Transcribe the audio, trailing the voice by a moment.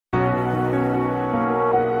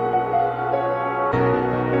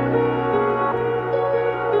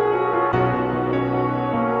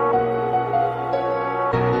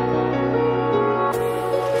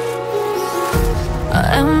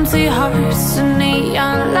empty hearts and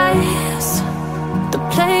neon lights. They're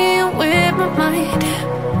playing with my mind.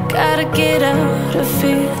 Gotta get out of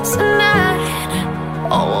here tonight.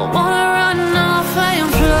 Oh, I wanna run off and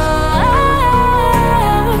fly.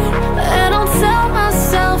 And I'll tell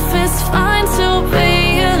myself it's fine to be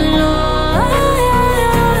alone,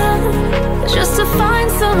 just to find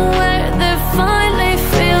somewhere that finally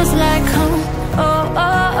feels like home. Oh,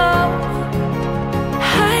 oh, oh.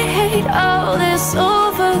 I hate all this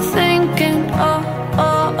overthinking. Oh,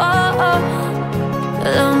 oh, oh, oh.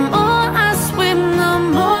 The more I swim, the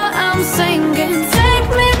more I'm sinking. Take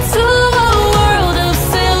me to a world of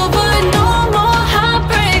silver. No more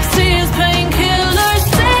heartbreaks, tears, painkillers.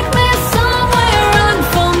 Take me somewhere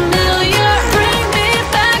unfamiliar. Bring me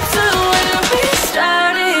back to where we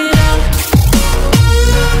started out.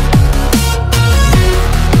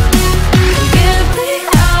 Get me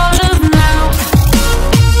out of now,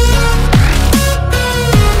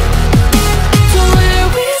 to where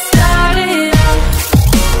we started out.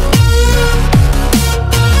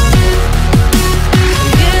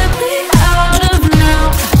 Get me out of now,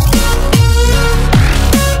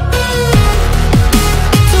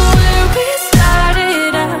 to where we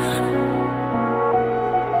started out.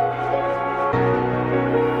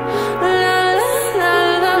 La la la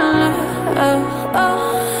la, oh, oh.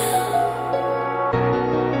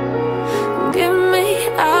 Get me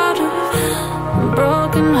out of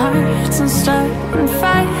broken hearts and starting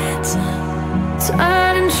fights,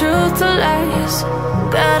 turning truth to lies.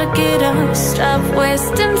 Gotta get up, stop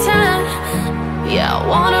wasting time. Yeah, I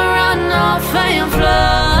wanna run off and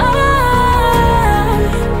fly.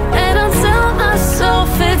 And I'll tell myself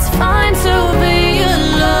it's fine to be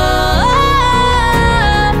alone,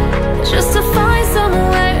 just to find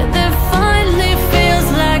somewhere that finally feels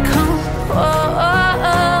like home. Oh,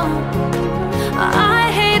 oh, oh. I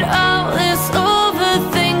hate all this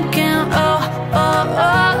overthinking. Oh, oh,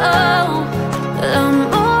 oh, oh. The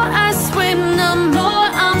more I swim, the more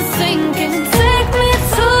I'm sinking. Take me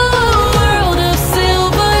to a world of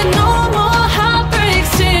silver. No more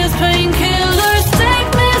heartbreaks, tears, painkillers. Take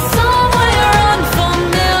me somewhere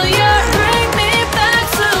unfamiliar. Bring me back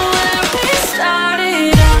to where we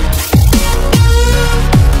started out.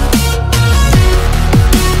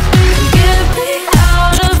 Get me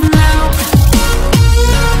out of now,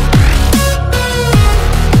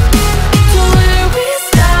 to where we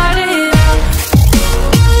started out.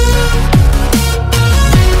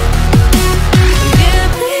 Get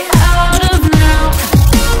me out of now,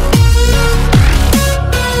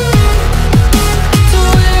 to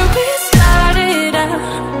where we started out.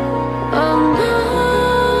 Oh no,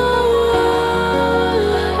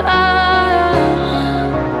 oh,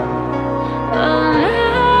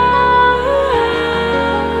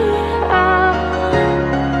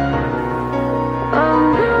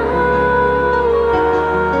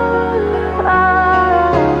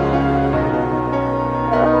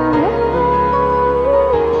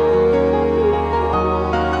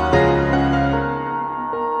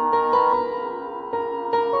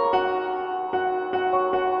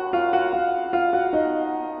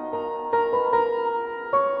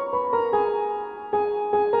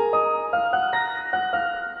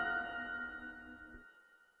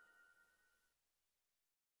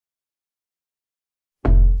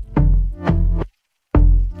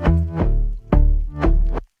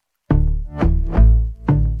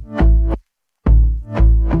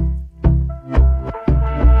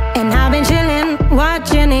 And I've been chillin',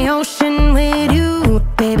 watching the ocean with you.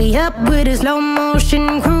 Baby up with a slow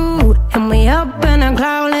motion crew. And we up in our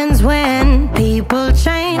cloudlands when people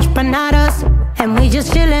change, but not us. And we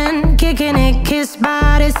just chillin', kicking it, kissed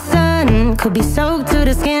by the sun. Could be soaked to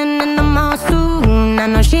the skin in the mall soon. I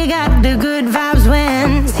know she got the good vibes